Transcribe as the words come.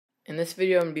In this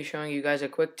video, I'm going to be showing you guys a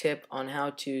quick tip on how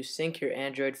to sync your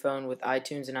Android phone with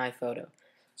iTunes and iPhoto.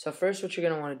 So first, what you're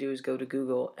going to want to do is go to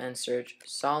Google and search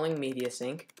Solling Media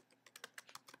Sync.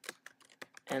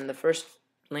 And the first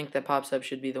link that pops up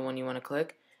should be the one you want to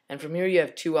click. And from here you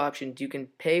have two options. You can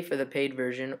pay for the paid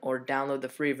version or download the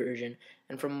free version.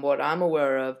 And from what I'm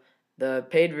aware of, the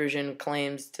paid version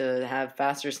claims to have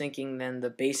faster syncing than the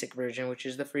basic version, which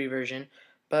is the free version.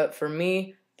 But for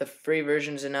me, the free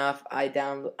version is enough. I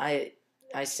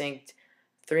synced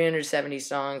 370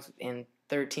 songs in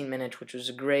 13 minutes, which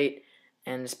was great,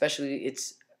 and especially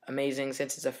it's amazing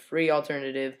since it's a free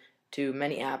alternative to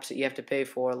many apps that you have to pay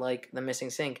for, like the missing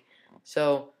sync.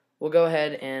 So we'll go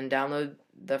ahead and download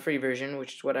the free version,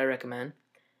 which is what I recommend,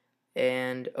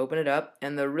 and open it up.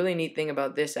 And the really neat thing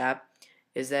about this app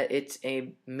is that it's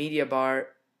a menu bar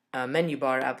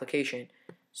application.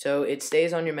 So it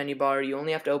stays on your menu bar. You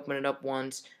only have to open it up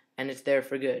once, and it's there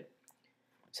for good.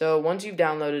 So once you've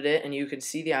downloaded it and you can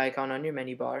see the icon on your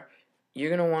menu bar, you're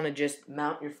going to want to just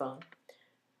mount your phone.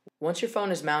 Once your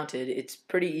phone is mounted, it's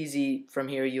pretty easy from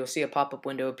here. You'll see a pop-up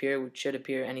window appear, which should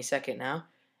appear any second now,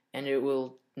 and it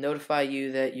will notify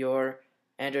you that your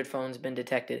Android phone's been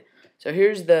detected. So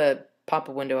here's the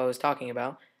pop-up window I was talking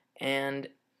about, and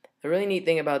the really neat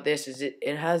thing about this is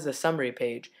it has a summary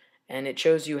page, and it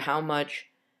shows you how much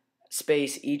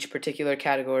space each particular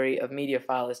category of media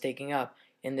file is taking up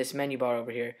in this menu bar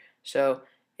over here. So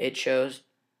it shows,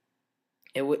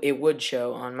 it would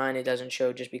show on mine. It doesn't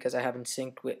show just because I haven't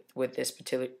synced with this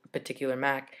particular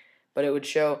Mac, but it would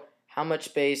show how much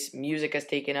space music has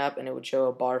taken up, and it would show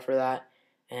a bar for that,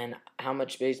 and how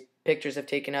much space pictures have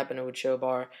taken up, and it would show a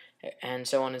bar, and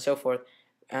so on and so forth.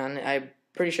 And I'm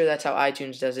pretty sure that's how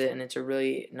iTunes does it, and it's a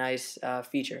really nice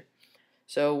feature.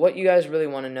 So what you guys really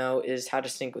want to know is how to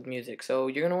sync with music. So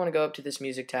you're going to want to go up to this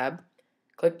music tab,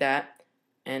 click that,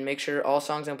 and make sure all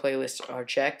songs and playlists are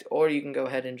checked, or you can go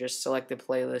ahead and just select the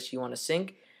playlist you want to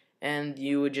sync, and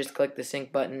you would just click the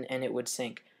sync button and it would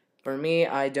sync. For me,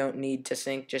 I don't need to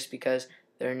sync just because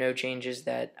there are no changes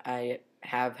that I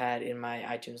have had in my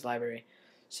iTunes library.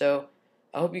 So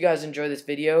I hope you guys enjoy this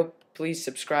video. Please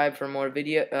subscribe for more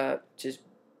just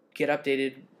get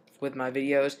updated with my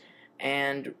videos,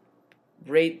 and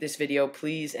rate this video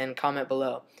please and comment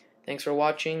below. Thanks for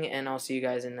watching, and I'll see you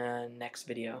guys in the next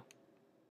video.